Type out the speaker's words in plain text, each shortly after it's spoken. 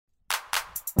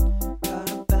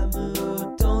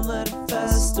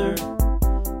Esther.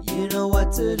 You know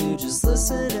what to do, just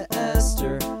listen to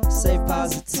Esther. Safe,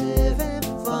 positive, and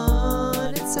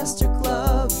fun. It's Esther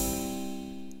Club.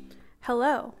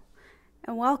 Hello,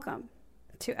 and welcome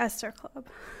to Esther Club.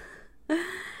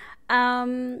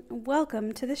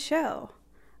 Welcome to the show.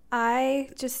 I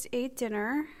just ate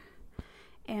dinner,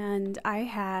 and I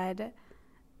had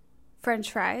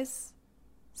French fries,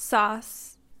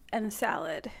 sauce, and a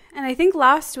salad. And I think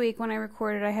last week when I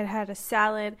recorded, I had a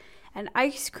salad and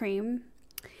ice cream.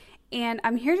 And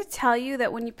I'm here to tell you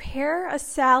that when you pair a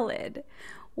salad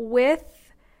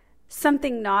with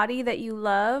something naughty that you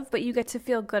love, but you get to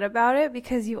feel good about it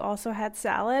because you also had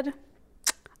salad,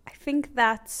 I think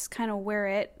that's kind of where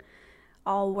it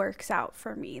all works out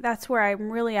for me. That's where I'm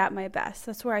really at my best.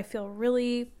 That's where I feel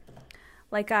really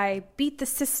like I beat the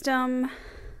system,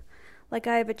 like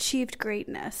I've achieved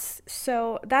greatness.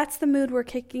 So that's the mood we're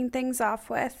kicking things off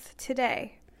with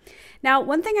today. Now,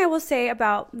 one thing I will say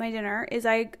about my dinner is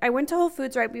I went to Whole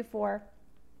Foods right before,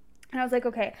 and I was like,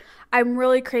 okay, I'm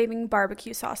really craving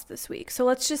barbecue sauce this week. So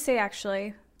let's just say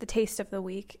actually the taste of the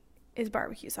week is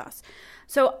barbecue sauce.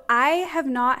 So I have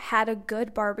not had a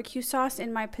good barbecue sauce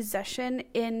in my possession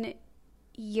in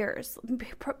years,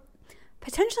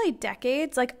 potentially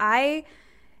decades. Like I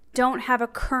don't have a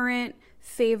current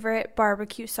favorite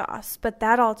barbecue sauce, but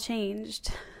that all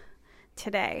changed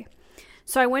today.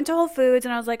 So I went to Whole Foods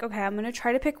and I was like, okay, I'm going to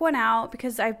try to pick one out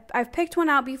because I've picked one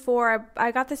out before.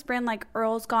 I got this brand like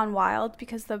Earl's Gone Wild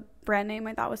because the brand name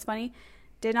I thought was funny.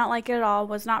 Did not like it at all.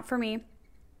 Was not for me.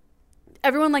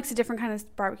 Everyone likes a different kind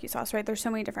of barbecue sauce, right? There's so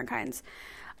many different kinds.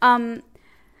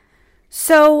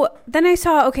 So then I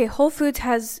saw, okay, Whole Foods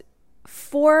has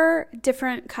 4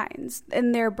 different kinds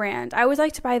in their brand. I always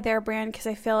like to buy their brand because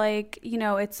I feel like, you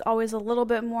know, it's always a little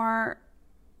bit more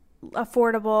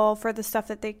affordable for the stuff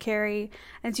that they carry.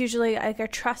 And it's usually like I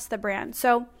trust the brand.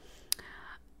 So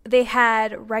they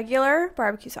had regular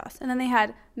barbecue sauce, and then they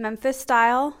had Memphis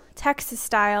style, Texas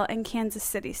style, and Kansas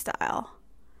City style.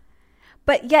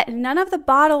 But yet none of the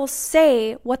bottles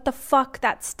say what the fuck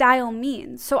that style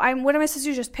means. So what am I supposed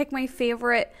to do? Just pick my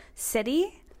favorite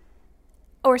city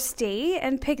or state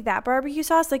and pick that barbecue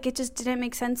sauce? Like it just didn't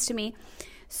make sense to me.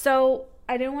 So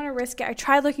I didn't want to risk it. I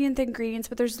tried looking at the ingredients,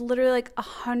 but there's literally like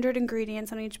 100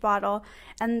 ingredients on each bottle,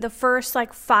 and the first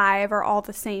like 5 are all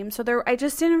the same. So I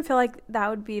just didn't feel like that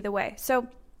would be the way. So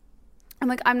I'm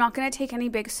like, I'm not going to take any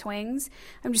big swings.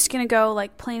 I'm just going to go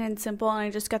like plain and simple, and I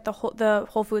just got the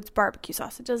Whole Foods barbecue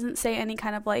sauce. It doesn't say any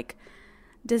kind of like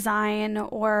design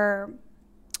or,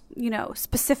 you know,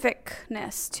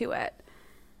 specificness to it.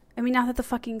 I mean, not that the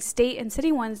fucking state and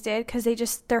city ones did, because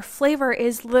their flavor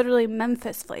is literally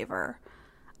Memphis flavor.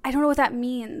 I don't know what that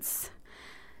means.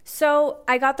 So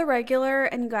I got the regular,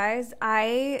 and guys,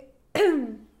 I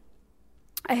hit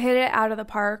it out of the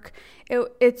park.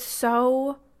 It was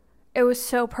so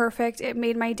perfect. It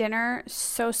made my dinner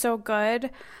so good.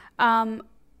 I'm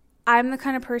the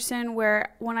kind of person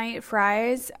where when I eat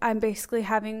fries, I'm basically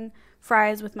having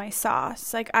fries with my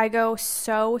sauce. Like I go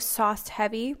so sauce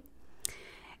heavy.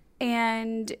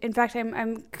 And in fact,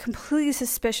 I'm completely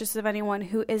suspicious of anyone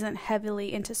who isn't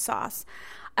heavily into sauce.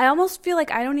 I almost feel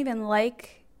like I don't even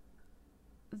like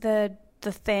the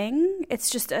thing. It's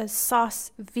just a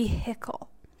sauce vehicle.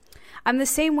 I'm the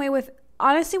same way with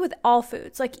all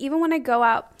foods. Like even when I go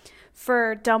out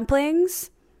for dumplings,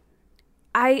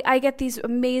 I get these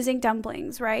amazing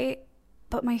dumplings, right?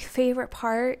 But my favorite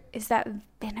part is that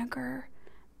vinegar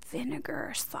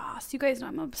sauce. You guys know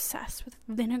I'm obsessed with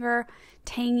vinegar,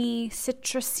 tangy,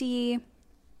 citrusy.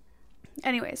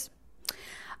 Anyways,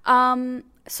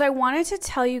 so I wanted to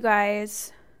tell you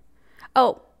guys,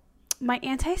 my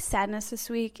anti-sadness this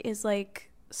week is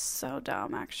like so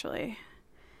dumb actually.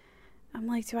 I'm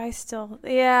like, do I still,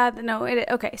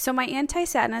 okay. So my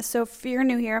anti-sadness, so if you're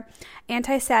new here,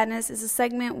 anti-sadness is a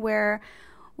segment where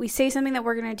we say something that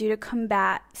we're going to do to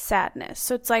combat sadness.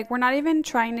 So it's like, we're not even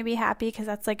trying to be happy because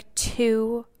that's like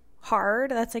too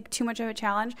hard. That's like too much of a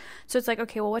challenge. So it's like,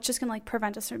 okay, well, what's just going to like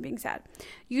prevent us from being sad?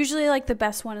 Usually like the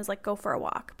best one is like go for a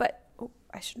walk, but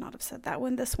I should not have said that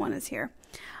when this one is here.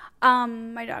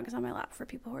 My dog is on my lap for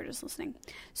people who are just listening.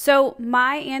 So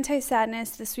my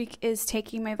anti-sadness this week is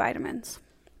taking my vitamins.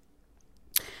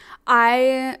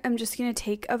 I am just going to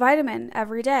take a vitamin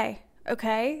every day.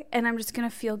 Okay, and I'm just going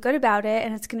to feel good about it,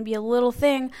 and it's going to be a little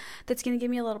thing that's going to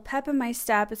give me a little pep in my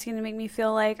step. It's going to make me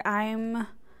feel like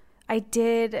I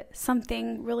did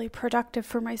something really productive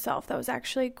for myself that was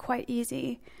actually quite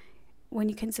easy when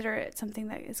you consider it something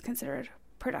that is considered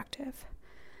productive.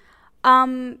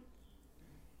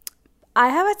 I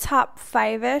have a top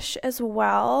 5-ish as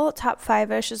well. Top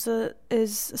 5-ish is a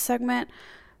segment,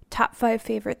 top 5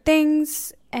 favorite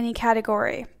things. any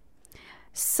category.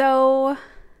 So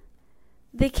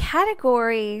the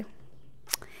category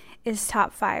is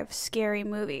top 5 scary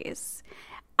movies.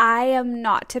 I am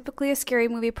not typically a scary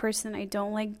movie person. I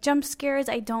don't like jump scares.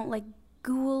 I don't like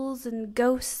ghouls and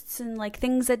ghosts and like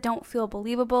things that don't feel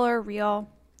believable or real.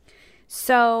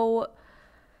 So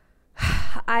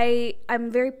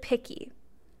I'm very picky.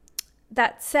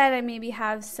 That said, I maybe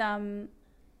have some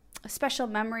special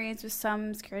memories with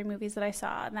some scary movies that I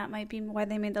saw, and that might be why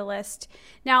they made the list.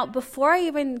 Now, before I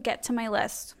even get to my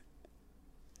list,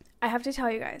 I have to tell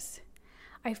you guys,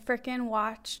 I freaking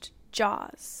watched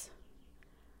Jaws.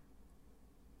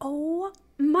 Oh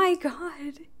my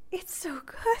God, it's so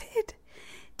good.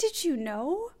 Did you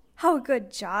know how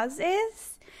good Jaws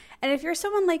is? And if you're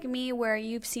someone like me where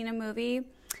you've seen a movie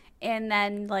and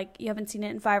then like you haven't seen it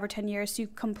in 5 or 10 years, so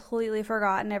you've completely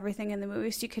forgotten everything in the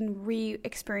movie, so you can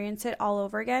re-experience it all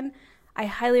over again, I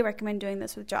highly recommend doing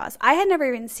this with Jaws. I had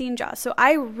never even seen Jaws, so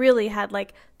I really had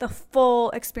like the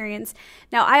full experience.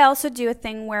 Now, I also do a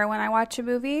thing where when I watch a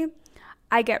movie,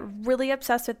 I get really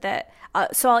obsessed with it.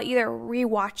 So I'll either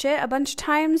rewatch it a bunch of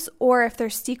times, or if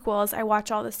there's sequels, I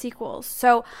watch all the sequels.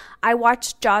 So I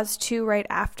watched Jaws 2 right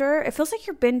after. It feels like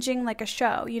you're binging like a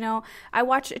show, you know.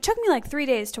 It took me like 3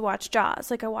 days to watch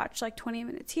Jaws. Like I watched like 20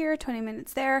 minutes here, 20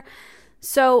 minutes there.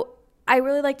 So I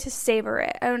really like to savor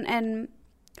it. And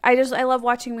I love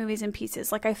watching movies in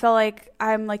pieces. Like I feel like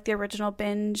I'm like the original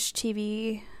binge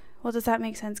TV. Well, does that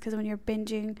make sense? Because when you're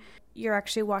binging, you're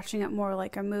actually watching it more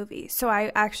like a movie. So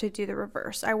I actually do the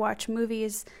reverse. I watch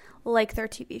movies like they're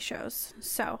TV shows.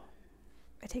 So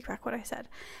I take back what I said.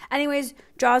 Anyways,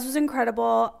 Jaws was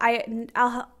incredible.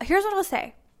 Here's what I'll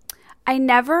say. I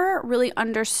never really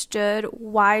understood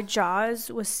why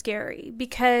Jaws was scary,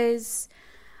 because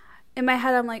in my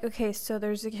head I'm like, okay, so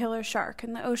there's a killer shark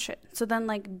in the ocean. So then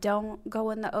like don't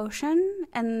go in the ocean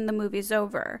and the movie's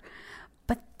over.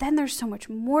 But then there's so much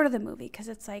more to the movie, because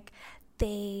it's like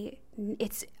and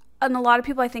a lot of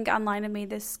people I think online have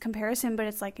made this comparison, but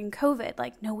it's like in COVID,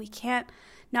 like, no, we can't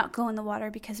not go in the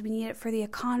water because we need it for the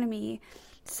economy.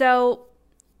 So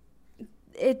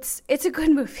it's a good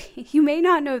movie. You may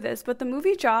not know this, but the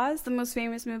movie Jaws, the most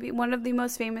famous movie, one of the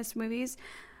most famous movies,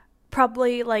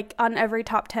 probably like on every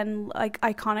top 10 like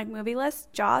iconic movie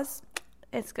list, Jaws,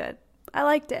 it's good. I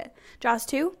liked it. Jaws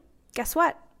 2, guess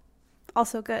what?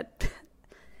 Also good.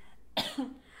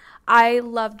 I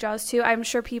love Jaws 2. I'm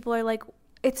sure people are like,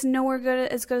 it's nowhere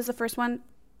as good as the first one.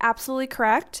 Absolutely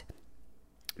correct.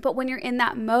 But when you're in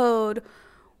that mode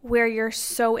where you're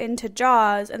so into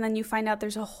Jaws and then you find out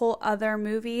there's a whole other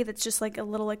movie that's just like a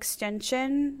little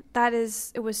extension,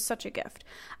 it was such a gift.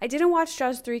 I didn't watch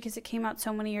Jaws 3 because it came out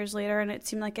so many years later and it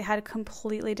seemed like it had a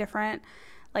completely different,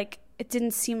 like, it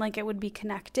didn't seem like it would be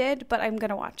connected, but I'm going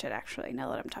to watch it actually. Now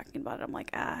that I'm talking about it, I'm like,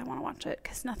 I want to watch it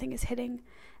because nothing is hitting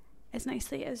as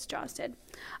nicely as Jaws did.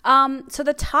 So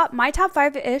my top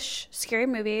 5-ish scary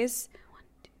movies. 1,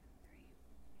 2,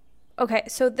 3. Okay,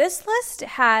 so this list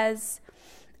has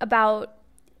about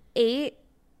 8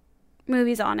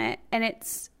 movies on it, and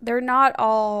they're not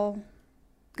all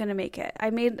gonna make it. I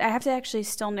have to actually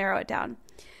still narrow it down.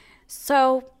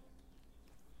 So,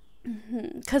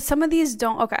 because some of these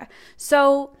don't. Okay,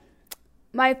 so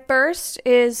my first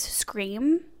is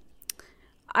Scream.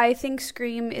 I think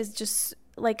Scream is just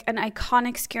like an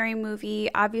iconic scary movie.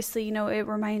 Obviously, you know, it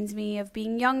reminds me of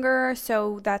being younger,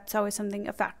 so that's always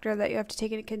a factor that you have to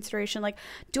take into consideration. Like,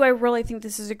 do I really think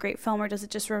this is a great film, or does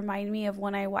it just remind me of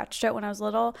when I watched it when I was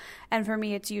little? And for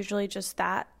me, it's usually just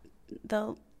that.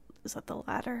 Is that the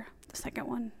latter? The second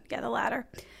one? Yeah, the latter.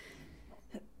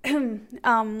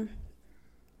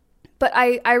 But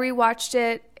I rewatched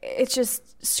it. It's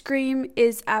just, Scream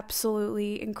is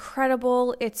absolutely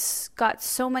incredible. It's got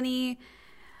so many,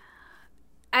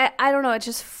 I don't know, it's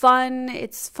just fun.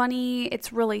 It's funny.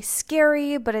 It's really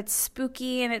scary, but it's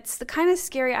spooky, and it's the kind of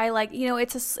scary I like. You know,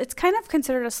 it's kind of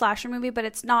considered a slasher movie, but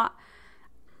it's not.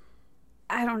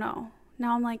 I don't know.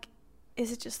 Now I'm like,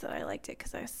 is it just that I liked it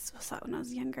because I saw it when I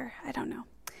was younger? I don't know.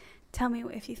 Tell me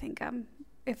if you think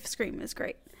if Scream is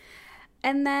great.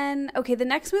 And then, okay, the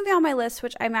next movie on my list,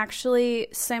 which I'm actually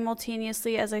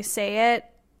simultaneously as I say it,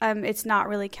 it's not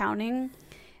really counting,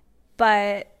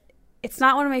 but it's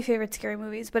not one of my favorite scary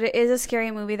movies, but it is a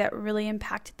scary movie that really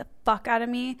impacted the fuck out of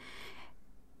me.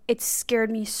 It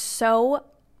scared me so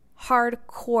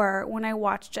hardcore when I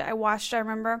watched it. I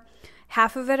remember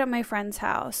half of it at my friend's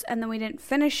house, and then we didn't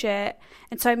finish it,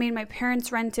 and so I made my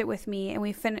parents rent it with me, and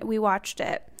we watched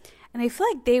it. And I feel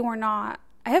like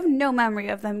I have no memory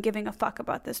of them giving a fuck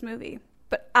about this movie.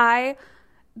 But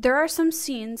there are some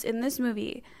scenes in this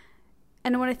movie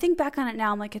And when I think back on it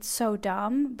now, I'm like, it's so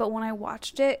dumb. But when I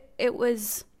watched it,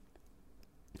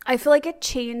 I feel like it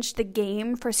changed the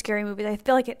game for scary movies. I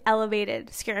feel like it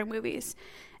elevated scary movies.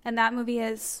 And that movie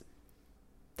is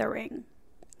The Ring.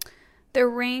 The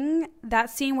Ring, that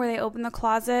scene where they open the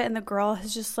closet and the girl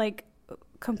has just like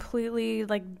completely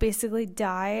like basically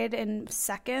died in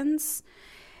seconds,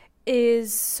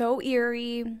 is so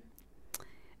eerie.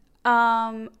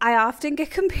 I often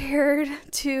get compared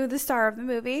to the star of the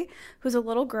movie, who's a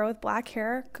little girl with black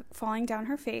hair falling down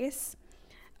her face.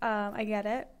 I get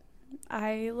it.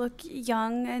 I look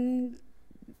young and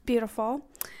beautiful.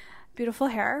 Beautiful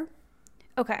hair.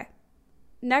 Okay.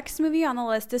 Next movie on the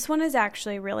list. This one is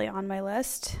actually really on my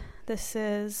list. This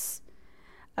is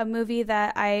a movie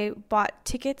that I bought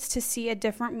tickets to see a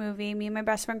different movie. Me and my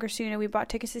best friend Christina, we bought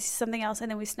tickets to see something else, and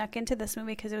then we snuck into this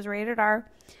movie because it was rated R.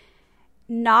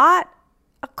 Not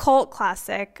a cult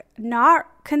classic.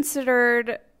 Not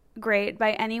considered great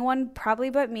by anyone, probably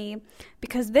but me,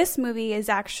 because this movie is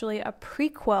actually a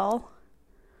prequel.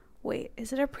 Wait,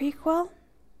 is it a prequel?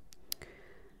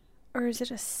 Or is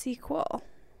it a sequel?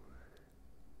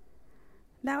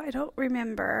 Now I don't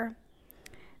remember.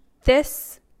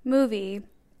 This movie,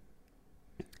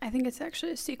 I think it's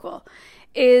actually a sequel,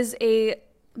 is a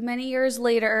many years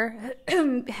later.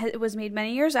 It was made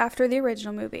many years after the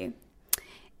original movie.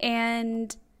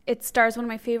 And it stars one of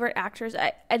my favorite actors.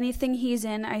 Anything he's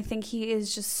in, I think he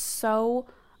is just so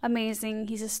amazing.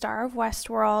 He's a star of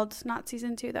Westworld. Not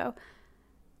season 2, though.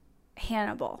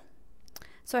 Hannibal.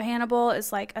 So Hannibal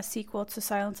is like a sequel to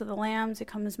Silence of the Lambs. It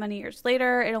comes many years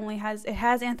later. It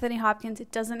has Anthony Hopkins.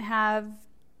 It doesn't have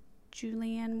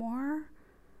Julianne Moore.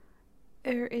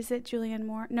 Or is it Julianne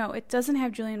Moore? No, it doesn't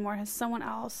have Julianne Moore. It has someone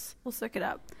else. We'll look it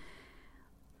up.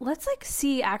 Let's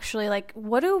see actually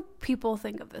what do people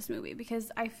think of this movie,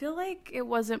 because I feel like it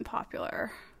wasn't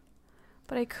popular,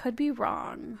 but I could be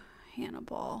wrong.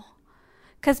 Hannibal,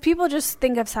 because people just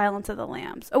think of Silence of the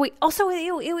Lambs. Oh wait, also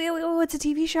it's a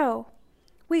TV show.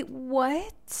 Wait,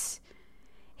 what?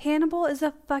 Hannibal is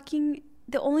the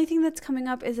only thing that's coming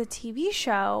up is a TV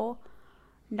show,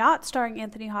 not starring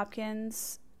Anthony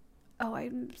Hopkins. Oh,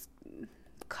 I'm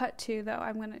cut to though.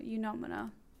 I'm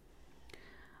gonna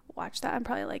watch that and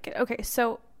probably like it. Okay,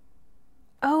 so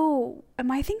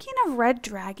am I thinking of Red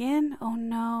Dragon? Oh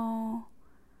no,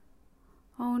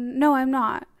 I'm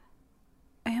not.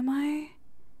 Am I?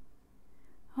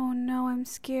 Oh no, I'm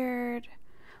scared.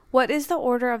 What is the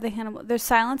order of the Hannibal? There's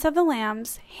Silence of the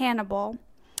Lambs, Hannibal,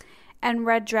 and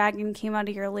Red Dragon came out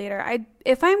a year later.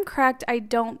 If I'm correct, I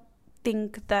don't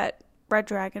think that Red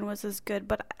Dragon was as good,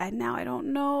 but now I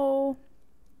don't know.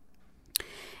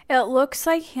 It looks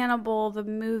like Hannibal, the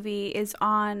movie, is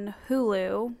on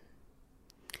Hulu.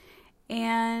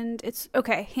 And it's,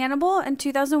 okay, Hannibal in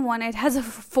 2001, it has a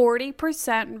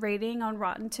 40% rating on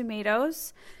Rotten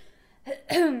Tomatoes.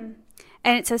 And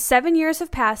it says 7 years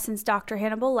have passed since Dr.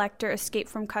 Hannibal Lecter escaped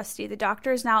from custody. The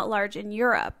doctor is now at large in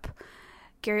Europe.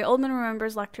 Gary Oldman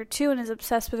remembers Lecter too and is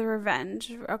obsessed with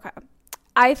revenge. Okay.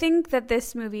 I think that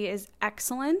this movie is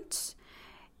excellent,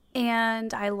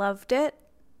 and I loved it.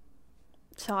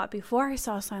 Saw it before I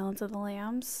saw Silence of the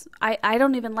Lambs. I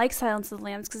don't even like Silence of the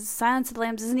Lambs because Silence of the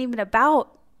Lambs isn't even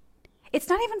about... It's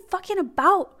not even fucking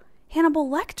about Hannibal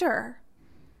Lecter.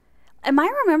 Am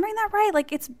I remembering that right?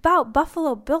 Like, it's about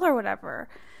Buffalo Bill or whatever.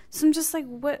 So I'm just like,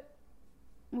 what?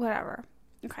 Whatever.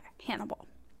 Okay, Hannibal.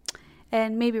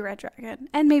 And maybe Red Dragon.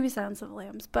 And maybe Silence of the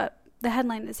Lambs. But the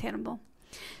headline is Hannibal.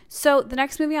 So the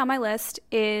next movie on my list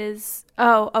is...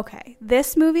 Oh, okay.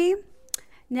 This movie...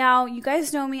 Now, you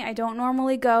guys know me. I don't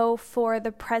normally go for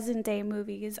the present day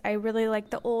movies. I really like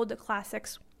the old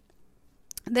classics.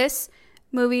 This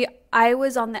movie, I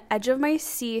was on the edge of my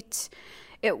seat.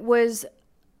 It was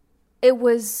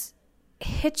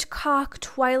Hitchcock,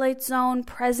 Twilight Zone,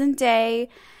 present day.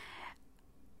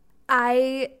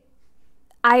 I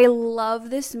love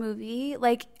this movie.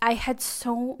 Like, I had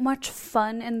so much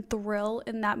fun and thrill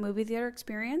in that movie theater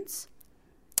experience.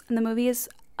 And the movie is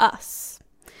Us.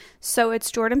 So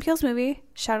it's Jordan Peele's movie.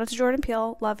 Shout out to Jordan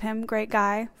Peele. Love him. Great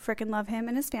guy. Freaking love him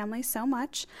and his family so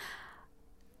much.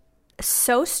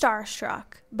 So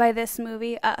starstruck by this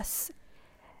movie, Us.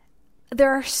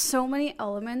 There are so many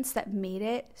elements that made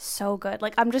it so good.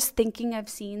 Like, I'm just thinking of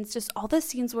scenes, just all the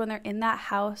scenes when they're in that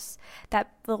house,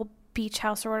 that little beach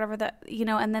house or whatever, that, you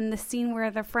know, and then the scene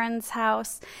where the friend's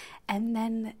house, and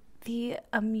then the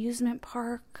amusement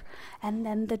park, and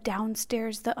then the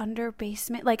downstairs, the under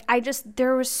basement. Like, it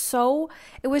was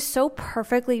so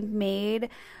perfectly made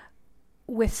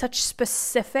with such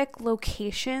specific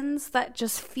locations that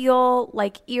just feel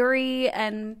like eerie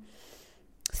and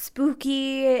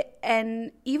spooky.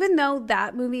 And even though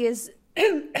that movie is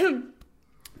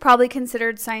Probably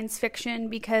considered science fiction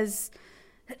because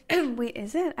wait,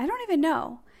 is it? I don't even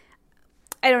know.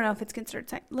 I don't know if it's considered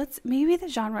science. Maybe the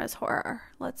genre is horror.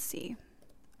 Let's see.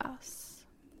 Us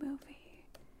movie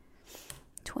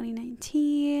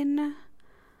 2019.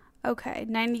 Okay,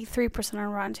 93% on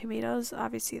Rotten Tomatoes.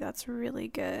 Obviously, that's really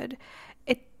good.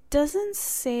 It doesn't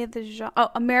say the genre. Oh,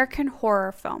 American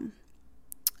horror film.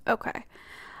 Okay.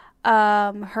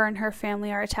 Her and her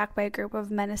family are attacked by a group of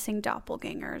menacing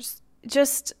doppelgangers.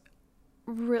 Just,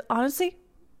 honestly,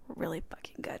 really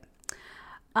fucking good.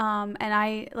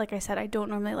 And like I said, I don't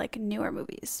normally like newer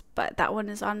movies, but that one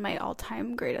is on my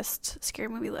all-time greatest scary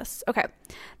movie list. Okay.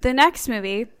 The next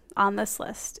movie on this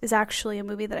list is actually a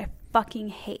movie that I fucking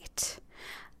hate.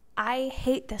 I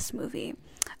hate this movie.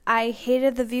 I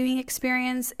hated the viewing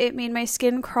experience. It made my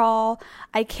skin crawl.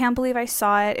 I can't believe I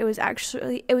saw it. It was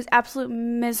absolute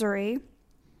misery.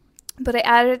 But I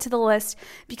added it to the list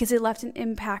because it left an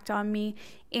impact on me.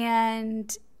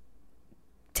 And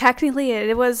technically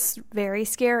it was very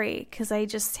scary because I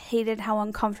just hated how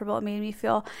uncomfortable it made me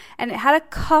feel. And it had a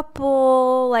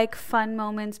couple like fun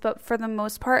moments, but for the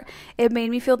most part, it made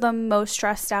me feel the most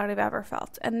stressed out I've ever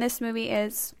felt. And this movie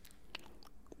is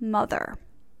Mother.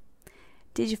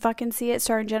 Did you fucking see it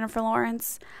starring Jennifer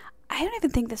Lawrence? I don't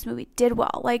even think this movie did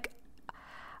well. Like,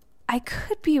 I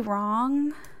could be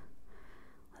wrong.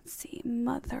 Let's see.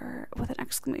 Mother with an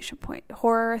exclamation point.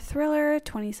 Horror thriller,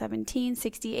 2017,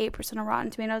 68% of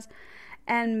Rotten Tomatoes.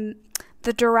 And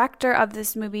the director of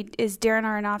this movie is Darren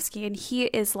Aronofsky, and he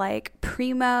is like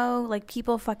primo. Like,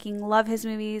 people fucking love his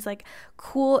movies. Like,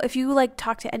 cool. If you like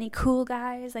talk to any cool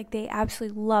guys, like, they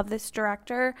absolutely love this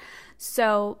director.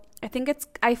 So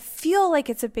I feel like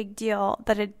it's a big deal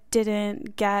that it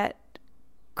didn't get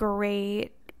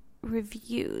great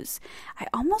reviews. I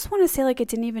almost want to say like it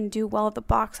didn't even do well at the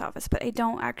box office, but I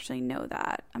don't actually know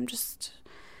that. I'm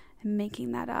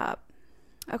making that up.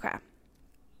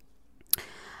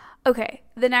 Okay,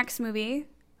 the next movie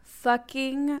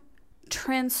fucking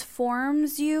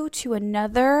transforms you to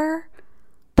another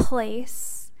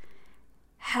place,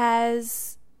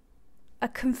 has a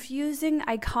confusing,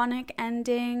 iconic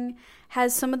ending,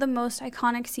 has some of the most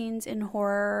iconic scenes in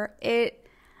horror.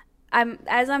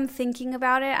 As I'm thinking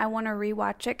about it, I want to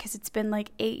rewatch it because it's been like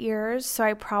 8 years, so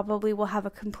I probably will have a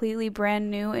completely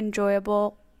brand new,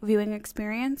 enjoyable viewing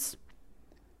experience.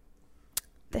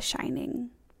 The Shining.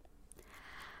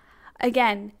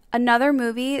 Again, another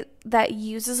movie that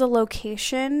uses a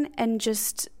location and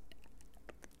it's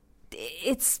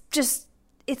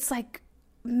like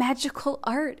magical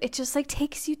art. It just like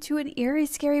takes you to an eerie,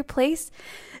 scary place.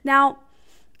 Now,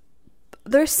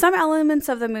 there's some elements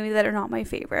of the movie that are not my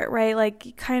favorite, right?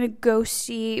 Like kind of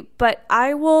ghosty, but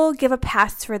I will give a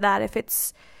pass for that if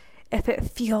it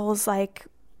feels like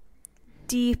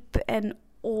deep and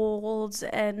old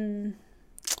and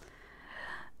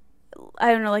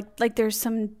I don't know, like there's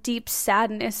some deep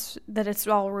sadness that it's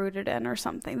all rooted in or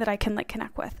something that I can like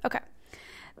connect with. Okay.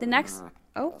 The next,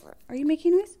 are you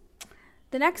making noise?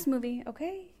 The next movie,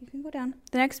 okay, you can go down.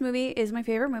 The next movie is my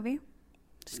favorite movie.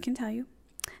 Just can tell you.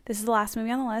 This is the last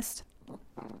movie on the list.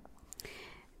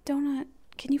 Donut,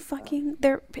 can you fucking...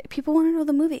 people want to know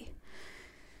the movie.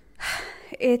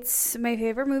 It's my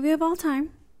favorite movie of all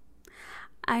time.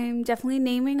 I'm definitely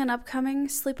naming an upcoming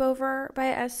Sleepover by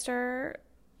Esther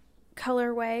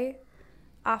colorway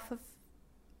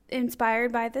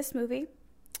inspired by this movie.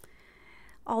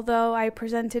 Although I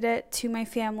presented it to my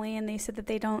family and they said that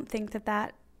they don't think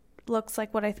that looks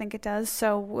like what I think it does.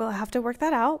 So we'll have to work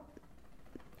that out.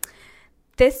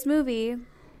 This movie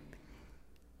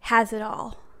has it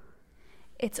all.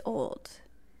 It's old.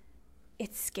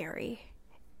 It's scary.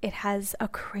 It has a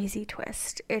crazy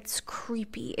twist. It's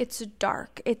creepy. It's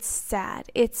dark. It's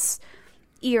sad. It's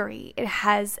eerie. It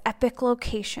has epic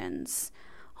locations.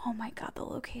 Oh my God, the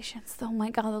locations. Oh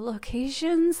my God, the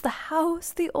locations. The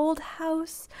house, the old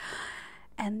house,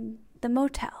 and the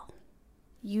motel.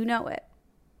 You know it.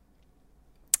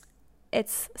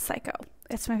 It's Psycho.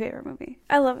 It's my favorite movie.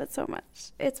 I love it so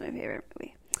much. It's my favorite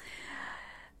movie.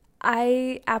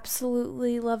 I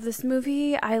absolutely love this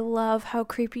movie. I love how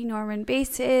creepy Norman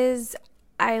Bates is.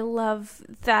 I love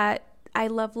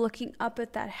looking up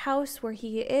at that house where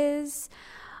he is.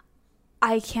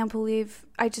 I just can't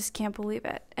believe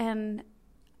it. And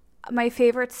my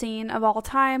favorite scene of all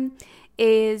time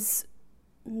is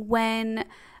when,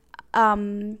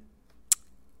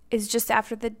 is just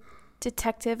after the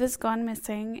detective has gone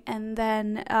missing, and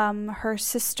then her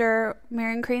sister,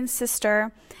 Marion Crane's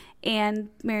sister, and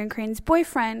Marion Crane's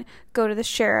boyfriend go to the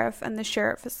sheriff, and the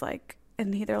sheriff is like,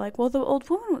 and they're like, well, the old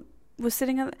woman was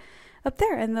sitting up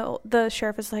there, and the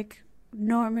sheriff is like,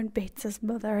 Norman Bates'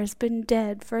 mother has been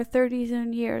dead for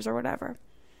 37 years or whatever.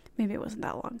 Maybe it wasn't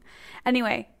that long.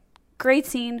 Anyway, great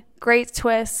scene, great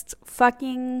twist.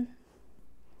 Fucking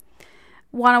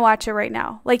want to watch it right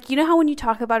now. Like, you know how when you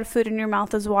talk about a food and your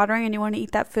mouth is watering and you want to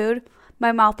eat that food?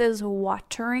 My mouth is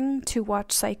watering to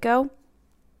watch Psycho.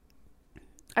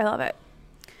 I love it.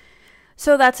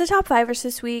 So that's the top 5 for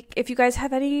this week. If you guys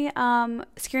have any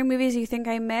scary movies you think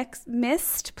I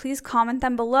missed, please comment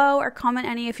them below, or comment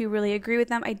any if you really agree with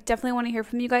them. I definitely want to hear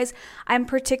from you guys. I'm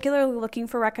particularly looking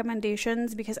for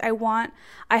recommendations because I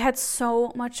had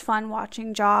so much fun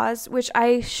watching Jaws, which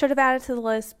I should have added to the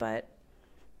list, but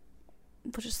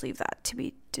we'll just leave that to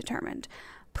be determined.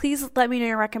 Please let me know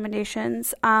your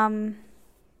recommendations. I'm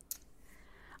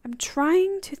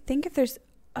trying to think if there's...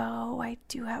 Oh, I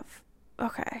do have...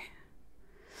 Okay.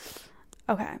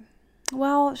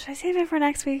 Well, should I save it for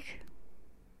next week?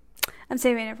 I'm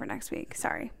saving it for next week.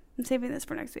 Sorry. I'm saving this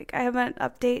for next week. I have an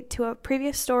update to a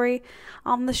previous story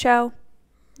on the show.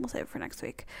 We'll save it for next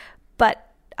week.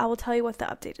 But I will tell you what the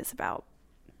update is about.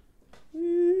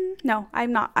 No,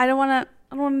 I'm not. I don't want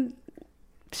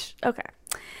to... Okay.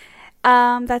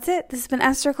 That's it. This has been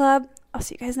Esther Club. I'll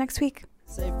see you guys next week.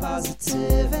 Stay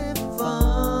positive and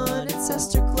fun. It's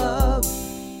Esther Club.